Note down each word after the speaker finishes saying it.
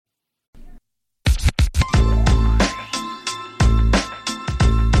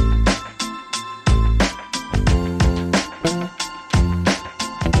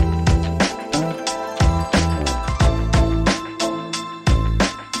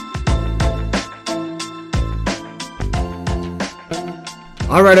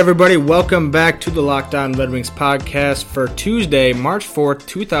All right, everybody, welcome back to the Locked On Red Wings podcast for Tuesday, March 4th,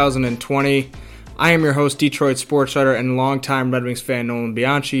 2020. I am your host, Detroit sports writer and longtime Red Wings fan Nolan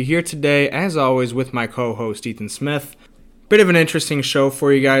Bianchi, here today, as always, with my co-host, Ethan Smith. Bit of an interesting show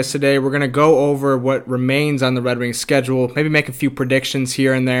for you guys today. We're going to go over what remains on the Red Wings schedule, maybe make a few predictions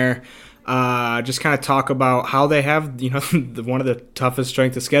here and there, just kind of talk about how they have, one of the toughest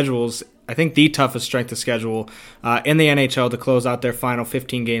strength of schedules, I think the toughest strength of schedule in the NHL to close out their final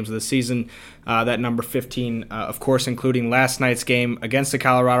 15 games of the season. That number 15, of course, including last night's game against the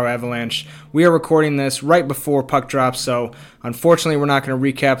Colorado Avalanche. We are recording this right before puck drops, so unfortunately we're not going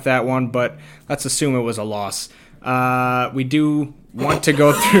to recap that one, but let's assume it was a loss. We do want to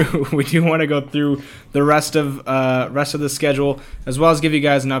go through the rest of the schedule, as well as give you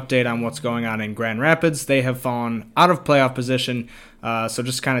guys an update on what's going on in Grand Rapids. They have fallen out of playoff position, so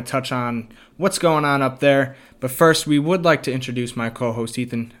just kind of touch on what's going on up there. But first, we would like to introduce my co-host,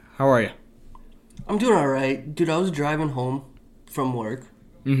 Ethan. How are you? I'm doing all right. Dude, I was driving home from work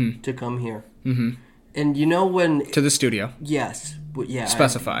to come here. Mm-hmm. And you know when... To the studio. Yes. Yeah.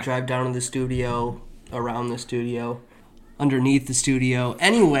 Specify. I drive down to the studio, around the studio, underneath the studio.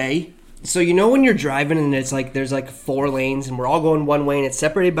 Anyway, so you know when you're driving and it's like there's like 4 lanes and we're all going one way and it's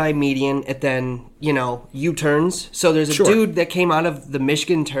separated by a median and then, U-turns. So there's a dude that came out of the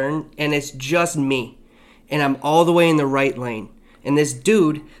Michigan turn and it's just me. And I'm all the way in the right lane. And this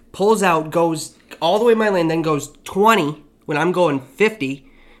dude pulls out, goes all the way in my lane, then goes 20 when I'm going 50.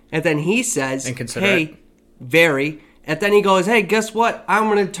 And then he says, hey, very. And then he goes, hey, guess what? I'm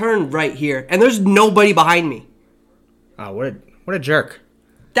going to turn right here. And there's nobody behind me. Oh, what a jerk.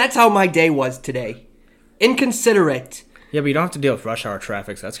 That's how my day was today. Inconsiderate. Yeah, but you don't have to deal with rush hour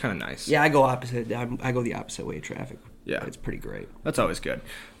traffic, so that's kind of nice. Yeah, I go opposite. I go the opposite way of traffic. Yeah. It's pretty great. That's always good.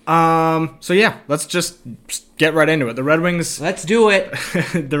 So yeah, let's just get right into it. The Red Wings... Let's do it.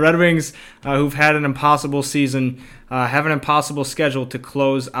 The Red Wings, who've had an impossible season, have an impossible schedule to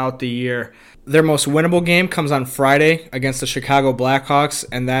close out the year. Their most winnable game comes on Friday against the Chicago Blackhawks,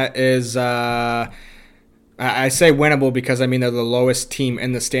 and that is... I say winnable because, I mean, they're the lowest team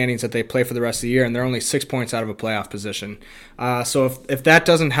in the standings that they play for the rest of the year, and they're only 6 points out of a playoff position. So if that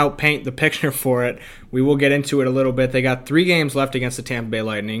doesn't help paint the picture for it, we will get into it a little bit. They got 3 games left against the Tampa Bay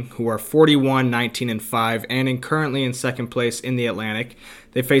Lightning, who are 41-19-5, and currently in second place in the Atlantic.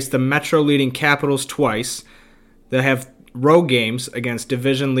 They face the Metro-leading Capitals twice. They have road games against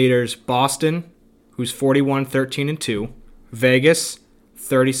division leaders Boston, who's 41-13-2, Vegas,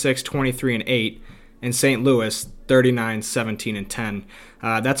 36-23-8, and St. Louis, 39-17-10.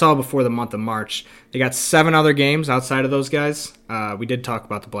 That's all before the month of March. They got 7 other games outside of those guys. We did talk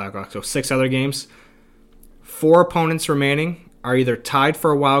about the Blackhawks, so 6 other games. 4 opponents remaining are either tied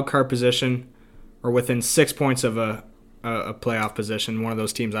for a wild card position or within 6 points of a playoff position. One of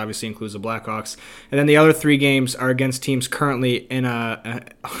those teams obviously includes the Blackhawks. And then the other 3 games are against teams currently in a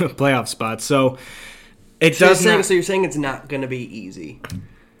playoff spot. So So you're saying it's not going to be easy?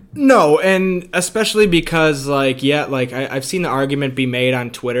 No, and especially because, I've seen the argument be made on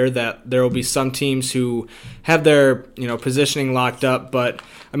Twitter that there will be some teams who have their, positioning locked up, but,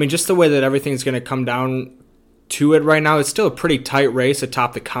 I mean, just the way that everything's going to come down to it right now, it's still a pretty tight race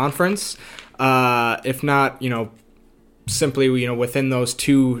atop the conference, if not, simply, within those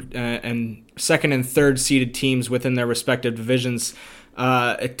 2 and second and third seeded teams within their respective divisions.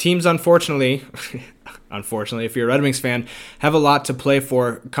 Teams, unfortunately, if you're a Red Wings fan, have a lot to play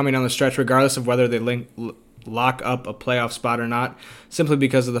for coming down the stretch, regardless of whether they lock up a playoff spot or not, simply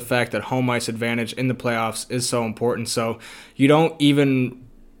because of the fact that home ice advantage in the playoffs is so important. So you don't even,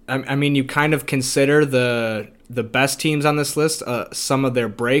 you kind of consider the best teams on this list some of their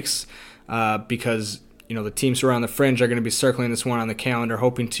breaks because, the teams who are on the fringe are going to be circling this one on the calendar,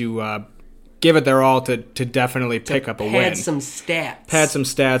 hoping to give it their all to definitely pick up a win. Pad some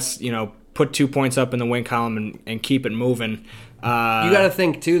stats, put 2 points up in the win column and keep it moving. You got to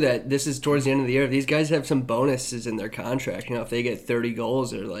think, too, that this is towards the end of the year. These guys have some bonuses in their contract. If they get 30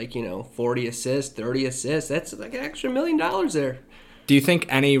 goals or, 40 assists, 30 assists, that's like an extra $1 million there. Do you think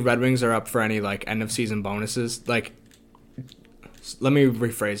any Red Wings are up for any, end-of-season bonuses? Let me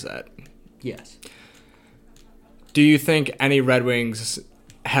rephrase that. Yes. Do you think any Red Wings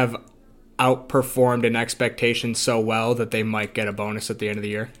have outperformed an expectation so well that they might get a bonus at the end of the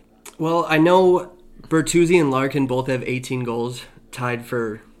year? Well, I know Bertuzzi and Larkin both have 18 goals, tied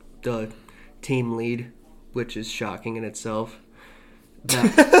for the team lead, which is shocking in itself.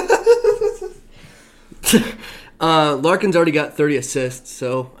 Larkin's already got 30 assists,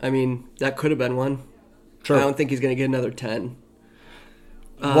 so, that could have been one. Sure. I don't think he's going to get another 10.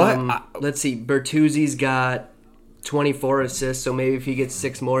 What? Let's see. Bertuzzi's got 24 assists, so maybe if he gets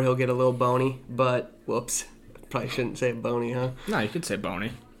 6 more, he'll get a little bony. But, whoops. Probably shouldn't say bony, huh? No, you could say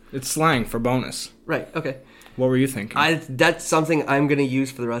bony. It's slang for bonus. Right, okay. What were you thinking? That's something I'm going to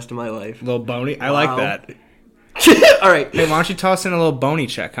use for the rest of my life. A little bony? I like that. All right. Hey, why don't you toss in a little bony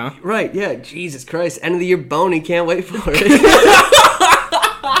check, huh? Right, yeah. Jesus Christ. End of the year bony. Can't wait for it.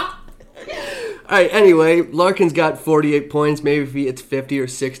 All right, anyway, Larkin's got 48 points. Maybe if he hits 50 or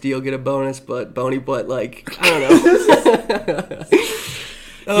 60, he'll get a bonus, but bony butt, like, I don't know.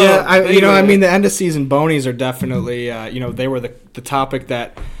 The end of season bonies are definitely, they were the topic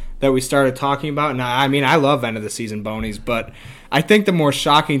that we started talking about. And I love end of the season bonies, but I think the more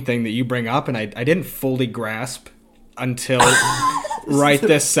shocking thing that you bring up, and I didn't fully grasp until right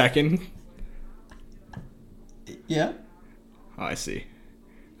this second. Yeah. Oh, I see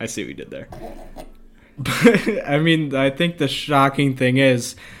what you did there. But, I think the shocking thing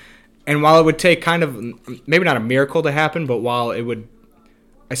is, and while it would take kind of, maybe not a miracle to happen, but while it would,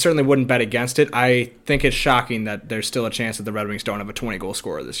 I certainly wouldn't bet against it. I think it's shocking that there's still a chance that the Red Wings don't have a 20-goal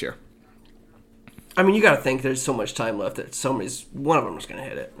scorer this year. You got to think there's so much time left that one of them is going to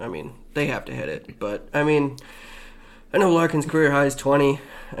hit it. They have to hit it. But, I know Larkin's career high is 20.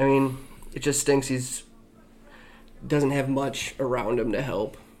 It just stinks he's doesn't have much around him to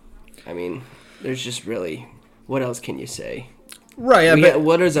help. There's just really, what else can you say? Right. Yeah,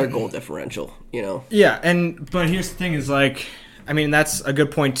 what is our goal differential, Yeah, but here's the thing is, that's a good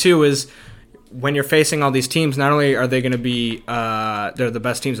point, too, is when you're facing all these teams, not only are they going to be, they're the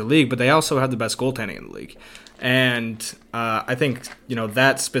best teams in the league, but they also have the best goaltending in the league. And I think,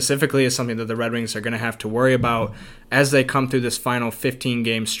 that specifically is something that the Red Wings are going to have to worry about as they come through this final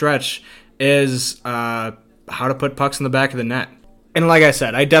 15-game stretch is how to put pucks in the back of the net. And like I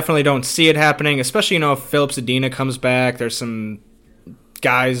said, I definitely don't see it happening, especially, if Philip Zadina comes back. There's some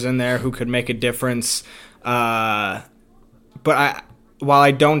guys in there who could make a difference. But while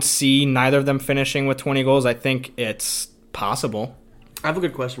I don't see neither of them finishing with 20 goals, I think it's possible. I have a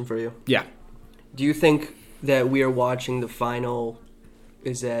good question for you. Yeah. Do you think that we are watching the final,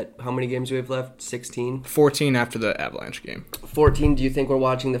 how many games do we have left? 16? 14 after the Avalanche game. 14. Do you think we're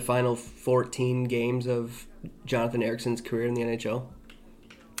watching the final 14 games of Jonathan Ericsson's career in the NHL?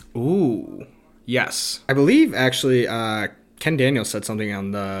 Ooh, yes. I believe, actually, Ken Daniels said something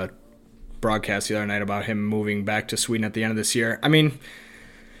on the broadcast the other night about him moving back to Sweden at the end of this year.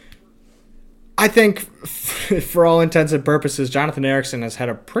 I think, for all intents and purposes, Jonathan Ericsson has had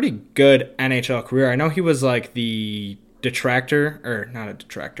a pretty good NHL career. I know he was like the detractor, or not a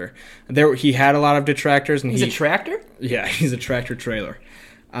detractor. He had a lot of detractors. And he's a tractor? Yeah, he's a tractor trailer.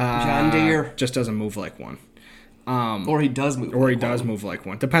 John Deere. Just doesn't move like one. Or he does move move like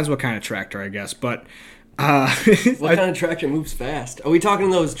one. Depends what kind of tractor, I guess. But what kind of tractor moves fast? Are we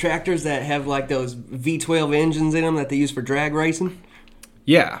talking those tractors that have like those V12 engines in them that they use for drag racing?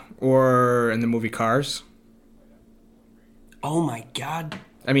 Yeah, or in the movie Cars. Oh my God!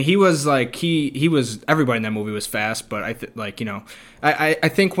 He was like he was, everybody in that movie was fast, but I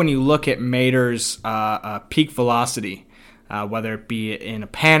think when you look at Mader's peak velocity, whether it be in a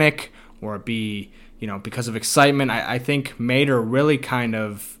panic or it be because of excitement, I think Mader really kind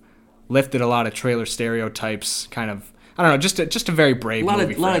of lifted a lot of trailer stereotypes. Kind of, I don't know, just a very brave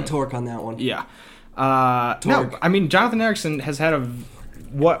movie. A lot of torque on that one. Yeah. No, Jonathan Ericsson has had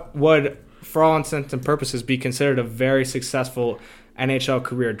what would, for all intents and purposes, be considered a very successful NHL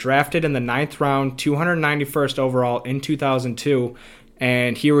career. Drafted in the 9th round, 291st overall in 2002,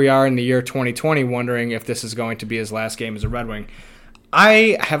 and here we are in the year 2020 wondering if this is going to be his last game as a Red Wing.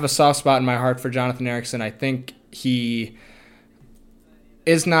 I have a soft spot in my heart for Jonathan Ericsson. I think he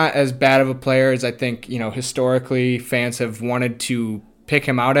is not as bad of a player as I think, historically fans have wanted to pick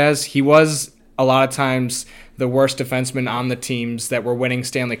him out as. He was a lot of times the worst defenseman on the teams that were winning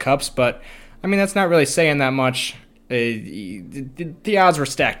Stanley Cups, but that's not really saying that much. The odds were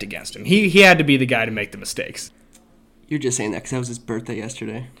stacked against him. He had to be the guy to make the mistakes. You're just saying that because that was his birthday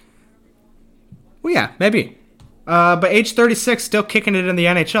yesterday. Well, yeah, maybe. But age 36, still kicking it in the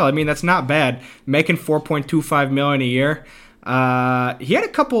NHL. That's not bad. Making $4.25 million a year. He had a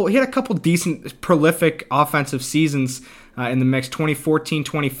couple decent, prolific offensive seasons in the mix. 2014,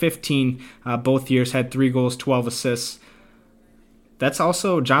 2015, both years had 3 goals, 12 assists. That's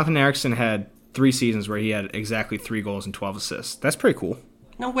also, Jonathan Ericsson had 3 seasons where he had exactly 3 goals and 12 assists. That's pretty cool.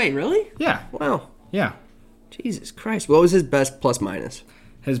 No way, really? Yeah. Wow. Yeah. Jesus Christ. What was his best plus minus?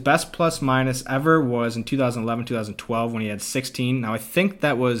 His best plus minus ever was in 2011, 2012 when he had 16. Now, I think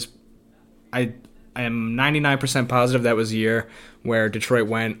that was, I am 99% positive that was the year where Detroit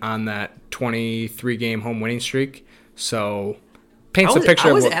went on that 23-game home winning streak. So, paints a picture.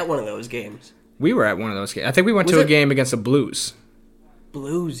 I was at one of those games. We were at one of those games. I think we went Was to a it- game against the Blues.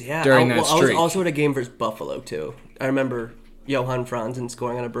 Blues, yeah. During that I was streak. also at a game versus Buffalo, too. I remember Johan Franzen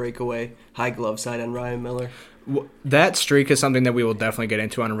scoring on a breakaway, high glove side on Ryan Miller. That streak is something that we will definitely get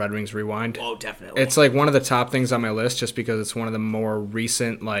into on Red Wings Rewind. Oh, definitely. It's like one of the top things on my list just because it's one of the more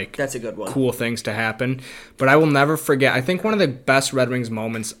recent, like, That's a good one. cool things to happen. But I will never forget, I think one of the best Red Wings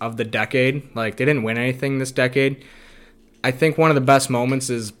moments of the decade, like, they didn't win anything this decade. I think one of the best moments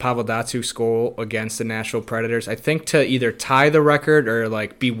is Pavel Datsyuk's goal against the Nashville Predators. I think to either tie the record or,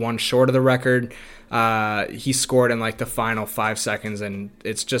 like, be one short of the record. He scored in, like, the final 5 seconds, and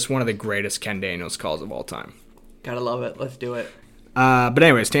it's just one of the greatest Ken Daniels calls of all time. Gotta love it. Let's do it. But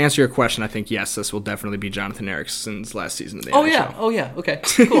anyways, to answer your question, I think, yes, this will definitely be Jonathan Erickson's last season of the NHL. Oh, yeah. Okay,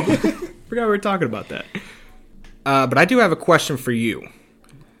 cool. Forgot we were talking about that. But I do have a question for you.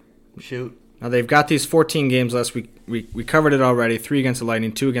 Shoot. Now, they've got these 14 games left. We covered it already. 3 against the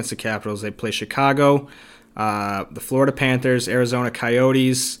Lightning, 2 against the Capitals. They play Chicago, the Florida Panthers, Arizona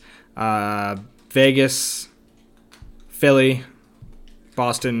Coyotes, Vegas, Philly,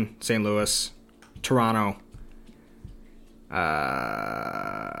 Boston, St. Louis, Toronto.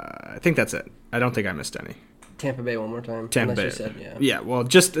 I think that's it. I don't think I missed any. Tampa Bay one more time. Tampa Bay. Unless you said, yeah. Yeah, well,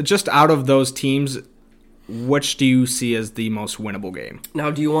 just out of those teams, which do you see as the most winnable game?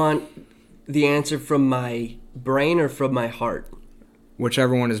 Now, do you want the answer from my brain or from my heart?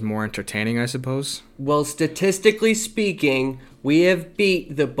 Whichever one is more entertaining, I suppose. Well, statistically speaking, we have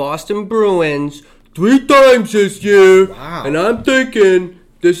beat the Boston Bruins 3 times this year. Wow. And I'm thinking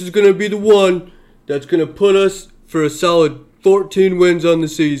this is going to be the one that's going to put us for a solid 14 wins on the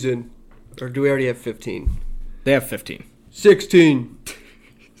season. Or do we already have 15? They have 15. 16.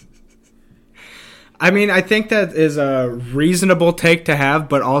 I mean, I think that is a reasonable take to have,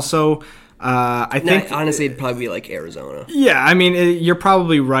 but also, I think Honestly, it'd probably be like Arizona. yeah. I mean, you're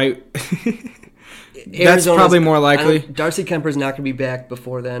probably right. That's Arizona's- probably more likely. Darcy Kemper's not going to be back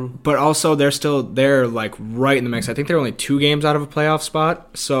before then. But also, they're like right in the mix. I think they're only 2 games out of a playoff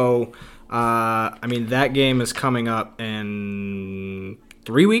spot. So, I mean, that game is coming up in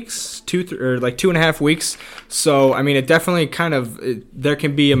 3 weeks, 2.5 weeks. So, I mean, it definitely there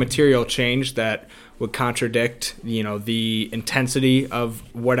can be a material change that would contradict, the intensity of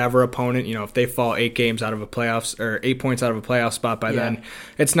whatever opponent. If they fall 8 games out of a playoffs or 8 points out of a playoff spot by then,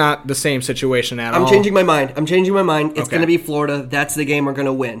 it's not the same situation at all. I'm changing my mind. It's Okay. going to be Florida. That's the game we're going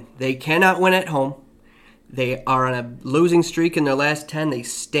to win. They cannot win at home. They are on a losing streak in their last 10. They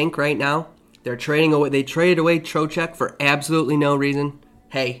stink right now. They're trading away. They traded away Trocheck for absolutely no reason.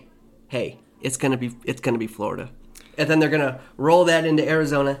 Hey, it's gonna be Florida, and then they're gonna roll that into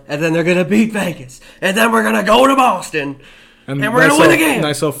Arizona, and then they're gonna beat Vegas, and then we're gonna go to Boston, and we're gonna win the game.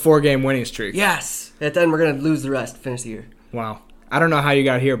 Nice little 4-game winning streak. Yes, and then we're gonna lose the rest. Finish the year. Wow. I don't know how you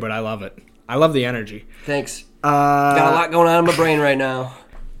got here, but I love it. I love the energy. Thanks. Got a lot going on in my brain right now.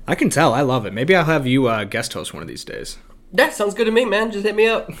 I can tell. I love it. Maybe I'll have you guest host one of these days. That sounds good to me, man. Just hit me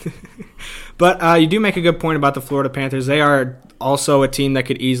up. But you do make a good point about the Florida Panthers. They are also a team that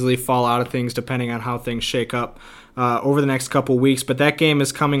could easily fall out of things depending on how things shake up over the next couple weeks. But that game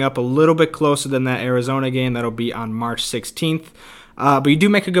is coming up a little bit closer than that Arizona game. That'll be on March 16th. But you do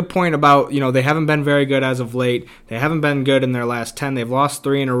make a good point about, they haven't been very good as of late. They haven't been good in their last 10. They've lost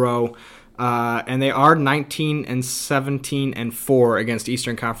 3 in a row. And they are 19-17-4 against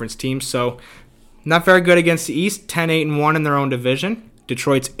Eastern Conference teams. So not very good against the East. 10-8-1 in their own division.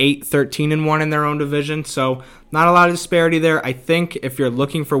 Detroit's 8-13-1 in their own division. So not a lot of disparity there. I think if you're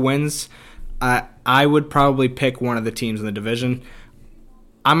looking for wins, I would probably pick one of the teams in the division.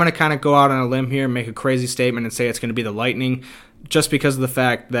 I'm going to kind of go out on a limb here and make a crazy statement and say it's going to be the Lightning, just because of the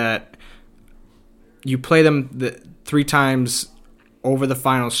fact that you play them 3 times over the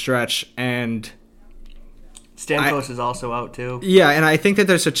final stretch, and Stamkos is also out too. yeah, and I think that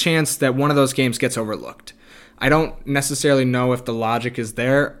there's a chance that one of those games gets overlooked. I don't necessarily know if the logic is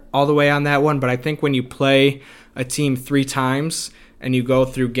there all the way on that one, but I think when you play a team 3 times and you go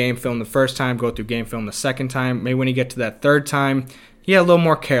through game film the first time, go through game film the second time, maybe when you get to that 3rd time, a little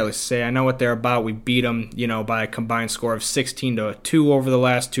more careless. Say, I know what they're about. We beat them, by a combined score of 16-2 over the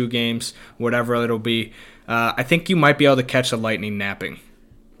last 2 games, whatever it'll be. I think you might be able to catch the Lightning napping.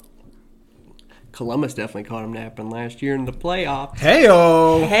 Columbus definitely caught him napping last year in the playoffs.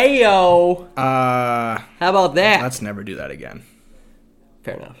 Hey-o! Heyo! How How about that? Let's never do that again.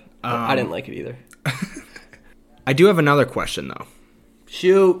 Fair enough. I didn't like it either. I do have another question, though.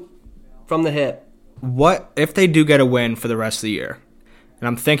 Shoot from the hip. What if they do get a win for the rest of the year? And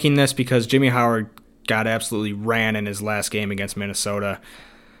I'm thinking this because Jimmy Howard got absolutely ran in his last game against Minnesota.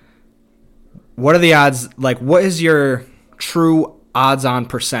 What are the odds? Like, what is your true odds-on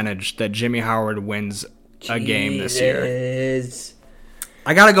percentage that Jimmy Howard wins a game this year?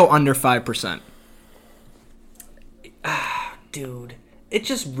 I got to go under 5%. Dude, it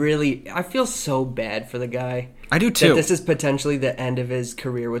just really... I feel so bad for the guy. I do too. That this is potentially the end of his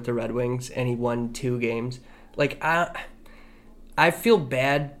career with the Red Wings, and he won 2 games. Like, I feel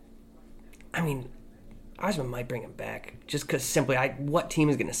bad. I mean, Osman might bring him back just because simply, what team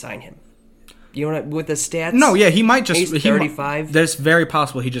is going to sign him? You know what? With the stats? No, yeah, he might just... He's 35. There's very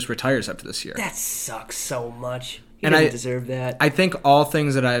possible he just retires after this year. That sucks so much. He doesn't deserve that. I think all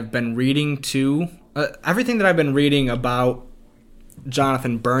things that I've been reading too, everything that I've been reading about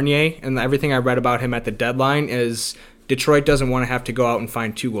Jonathan Bernier and everything I read about him at the deadline is Detroit doesn't want to have to go out and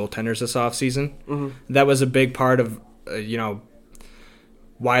find 2 goaltenders this offseason. Mm-hmm. That was a big part of,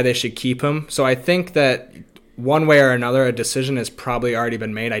 why they should keep him. So I think that one way or another, a decision has probably already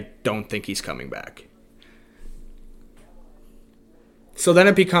been made. I don't think he's coming back. So then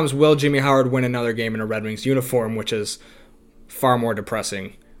it becomes, will Jimmy Howard win another game in a Red Wings uniform, which is far more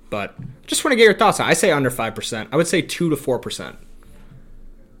depressing. But just want to get your thoughts on it. I say under 5%. I would say 2 to 4%.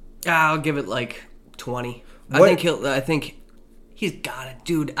 I'll give it like 20. I think he's got it,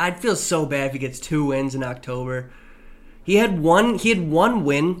 dude. I'd feel so bad if he gets 2 wins in October. He had one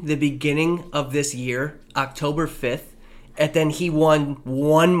win the beginning of this year, October 5th, and then he won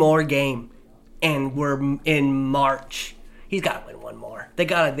 1 more game, and we're in March. He's got to win 1 more. They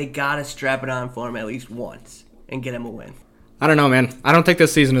gotta strap it on for him at least once and get him a win. I don't know, man. I don't think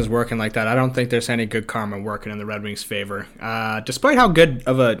this season is working like that. I don't think there's any good karma working in the Red Wings' favor. Despite how good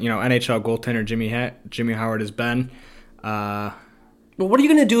of a NHL goaltender Jimmy Howard has been. But what are you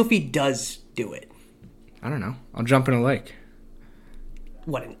gonna do if he does do it? I don't know. I'll jump in a lake.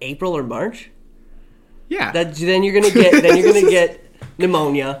 What, in April or March? Yeah. Then you're gonna get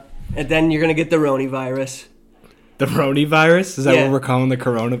pneumonia, and then you're gonna get the Roni virus. The Roni virus? Is that what we're calling the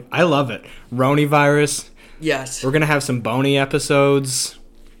corona? I love it. Roni virus. Yes. We're gonna have some bony episodes.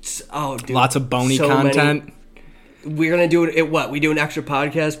 Oh, dude. Lots of bony content. We're gonna do it. What? We do an extra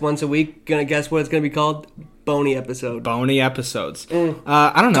podcast once a week. Gonna guess what it's gonna be called? Bony episode. Bony episodes.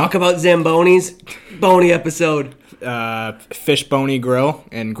 I don't know. Talk about Zambonis. Bony episode. Fish Bony Grill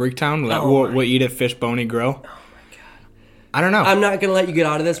in Greektown. We'll eat at Fish Bony Grill. Oh my god. I don't know. I'm not gonna let you get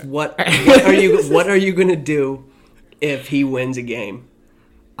out of this. What are you gonna do if he wins a game?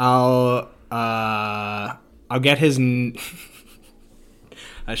 I'll get his.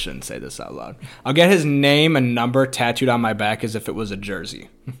 I shouldn't say this out loud. I'll get his name and number tattooed on my back as if it was a jersey.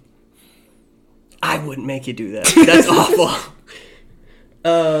 I wouldn't make you do that. That's awful.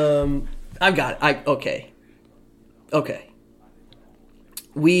 I've got it. Okay.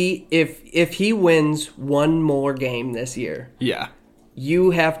 If he wins 1 more game this year, yeah,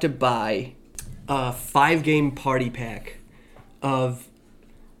 you have to buy a 5-game party pack of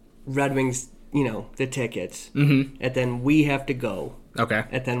Red Wings, the tickets. Mm-hmm. And then we have to go. Okay.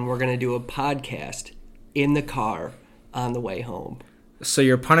 And then we're going to do a podcast in the car on the way home. So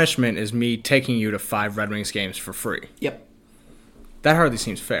your punishment is me taking you to 5 Red Wings games for free. Yep. That hardly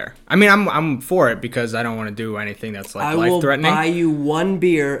seems fair. I mean, I'm for it because I don't want to do anything that's like life-threatening. I will buy you 1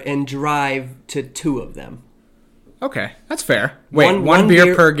 beer and drive to 2 of them. Okay, that's fair. Wait, one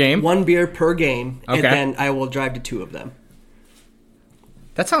beer per game? 1 beer per game, okay. And then I will drive to 2 of them.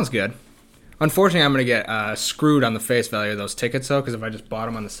 That sounds good. Unfortunately, I'm going to get screwed on the face value of those tickets, though, because if I just bought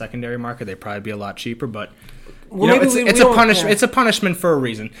them on the secondary market, they'd probably be a lot cheaper. But it's a punishment. It's a punishment for a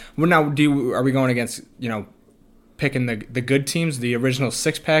reason. Well, now, are we going against picking the good teams, the original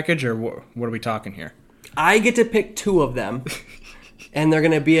 6 package, or what are we talking here? I get to pick 2 of them, and they're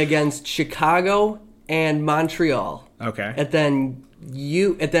going to be against Chicago and Montreal. Okay. And then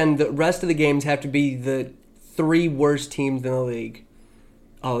the rest of the games have to be the 3 worst teams in the league,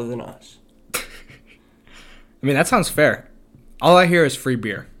 other than us. I mean, that sounds fair. All I hear is free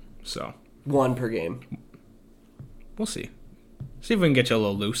beer, so 1 per game. We'll see. See if we can get you a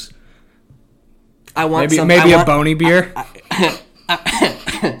little loose. I want maybe a bony beer.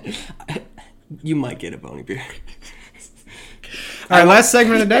 You might get a bony beer. All right, last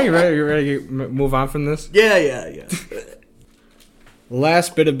segment of the day. You ready to move on from this? Yeah.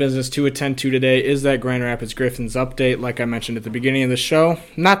 Last bit of business to attend to today is that Grand Rapids Griffins update. Like I mentioned at the beginning of the show,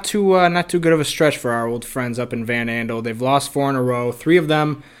 not too good of a stretch for our old friends up in Van Andel. They've lost 4 in a row, 3 of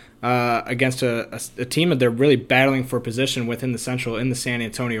them against a team that they're really battling for position within the Central in the San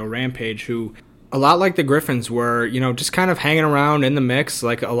Antonio Rampage, who, a lot like the Griffins, were just kind of hanging around in the mix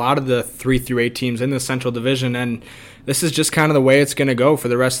like a lot of the 3 through 8 teams in the Central Division, and this is just kind of the way it's going to go for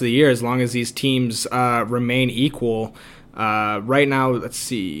the rest of the year as long as these teams remain equal. Right now, let's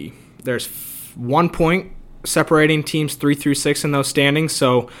see. There's 1 point separating teams 3 through 6 in those standings.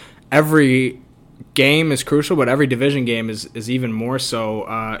 So every game is crucial, but every division game is even more so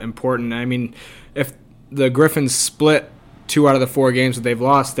important. I mean, if the Griffins split 2 out of the 4 games that they've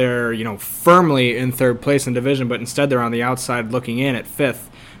lost, they're firmly in third place in division, but instead they're on the outside looking in at 5th,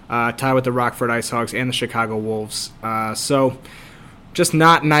 tied with the Rockford IceHogs and the Chicago Wolves. So just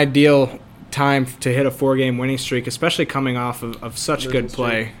not an ideal time to hit a 4-game winning streak, especially coming off of such good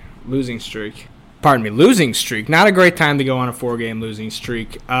play. Losing streak. Not a great time to go on a 4-game losing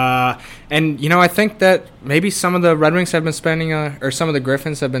streak. And I think that maybe some of the Red Wings have been spending, or some of the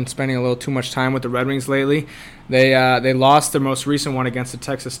Griffins have been spending a little too much time with the Red Wings lately. They lost their most recent one against the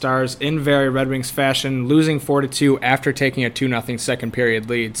Texas Stars in very Red Wings fashion, losing 4-2 after taking a 2-0 second period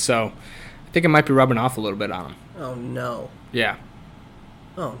lead. So I think it might be rubbing off a little bit on them. Oh, no. Yeah.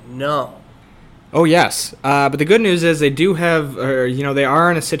 Oh, no. Oh, yes. But the good news is they do have, they are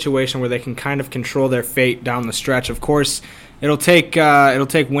in a situation where they can kind of control their fate down the stretch. Of course, it'll take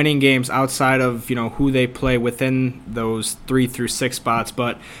winning games outside of, who they play within those 3 through 6 spots.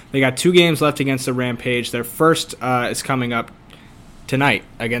 But they got 2 games left against the Rampage. Their first is coming up tonight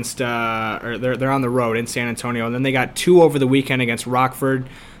against, they're on the road in San Antonio. And then they got 2 over the weekend against Rockford,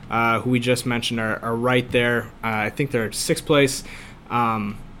 who we just mentioned are right there. I think they're 6th place.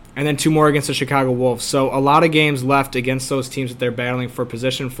 And then 2 more against the Chicago Wolves. So a lot of games left against those teams that they're battling for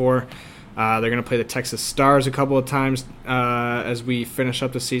position for. They're going to play the Texas Stars a couple of times as we finish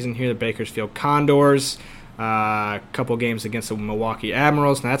up the season here. The Bakersfield Condors, a couple games against the Milwaukee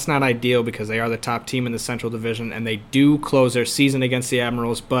Admirals. Now, that's not ideal because they are the top team in the Central Division, and they do close their season against the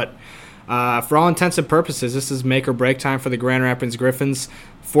Admirals. But for all intents and purposes, this is make or break time for the Grand Rapids Griffins.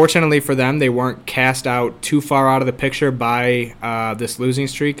 Fortunately for them, they weren't cast out too far out of the picture by this losing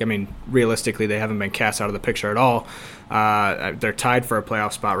streak. I mean, realistically, they haven't been cast out of the picture at all. They're tied for a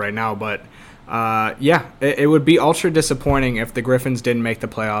playoff spot right now. But, it would be ultra disappointing if the Griffins didn't make the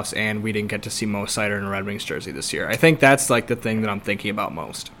playoffs and we didn't get to see Mo Seider in a Red Wings jersey this year. I think that's like the thing that I'm thinking about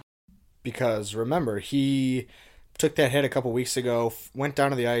most. Because, remember, he took that hit a couple weeks ago, went down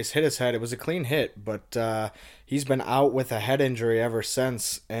to the ice, hit his head. It was a clean hit, but he's been out with a head injury ever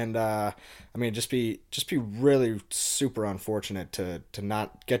since. And just be really super unfortunate to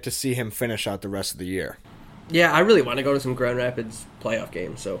not get to see him finish out the rest of the year. Yeah, I really want to go to some Grand Rapids playoff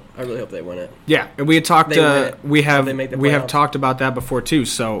games, so I really hope they win it. Yeah, and we had talked. We have talked about that before too.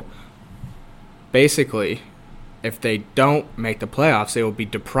 So basically, if they don't make the playoffs, they will be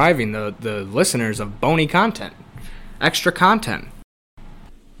depriving the listeners of bony content. Extra content.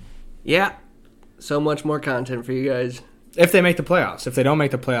 Yeah. So much more content for you guys. If they make the playoffs. If they don't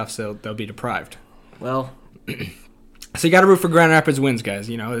make the playoffs, they'll be deprived. Well, so you got to root for Grand Rapids wins, guys.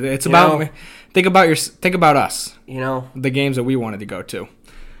 It's about think about us. The games that we wanted to go to.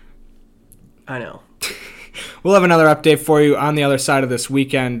 I know. We'll have another update for you on the other side of this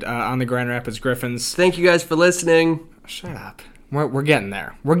weekend on the Grand Rapids Griffins. Thank you guys for listening. Shut up. We're getting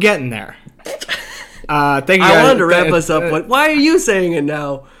there. We're getting there. Thank you guys. I wanted to wrap us up. Why are you saying it now?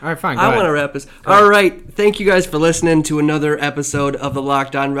 All right, fine. I want to wrap us. All right. Thank you guys for listening to another episode of the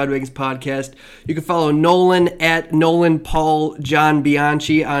Locked On Red Wings podcast. You can follow Nolan at Nolan Paul John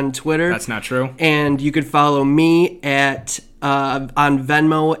Bianchi on Twitter. That's not true. And you can follow me at on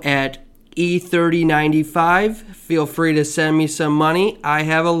Venmo at E3095. Feel free to send me some money. I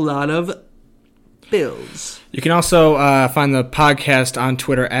have a lot of bills. You can also find the podcast on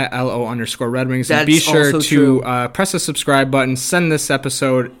Twitter at LO_Red Wings. That's and be sure also to press the subscribe button, send this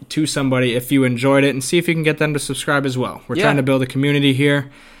episode to somebody if you enjoyed it, and see if you can get them to subscribe as well. We're trying to build a community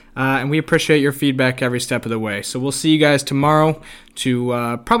here, and we appreciate your feedback every step of the way. So we'll see you guys tomorrow to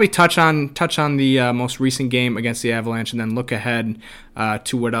probably touch on the most recent game against the Avalanche, and then look ahead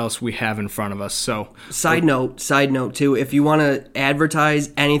to what else we have in front of us. So side note too, if you want to advertise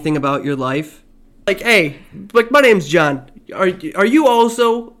anything about your life, hey, my name's John. Are you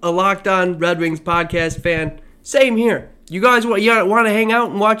also a Locked On Red Wings podcast fan? Same here. You guys want to hang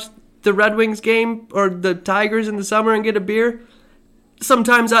out and watch the Red Wings game or the Tigers in the summer and get a beer?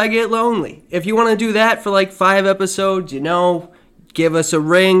 Sometimes I get lonely. If you want to do that for 5 episodes, give us a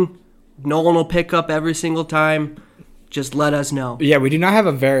ring. Nolan will pick up every single time. Just let us know. Yeah, we do not have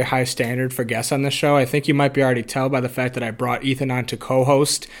a very high standard for guests on this show. I think you might be already tell by the fact that I brought Ethan on to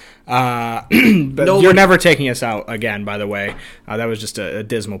co-host. But you're never taking us out again, by the way. That was just a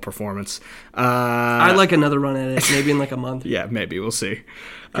dismal performance. I'd like another run at it, maybe in a month. Yeah, maybe. We'll see.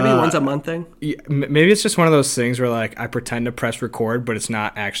 Could be once a month thing. Yeah, maybe it's just one of those things where I pretend to press record, but it's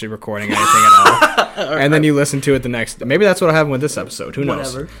not actually recording anything at all. And then you listen to it the next. Maybe that's what'll happen with this episode. Who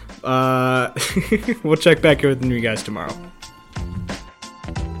knows? Whatever. We'll check back here with you guys tomorrow.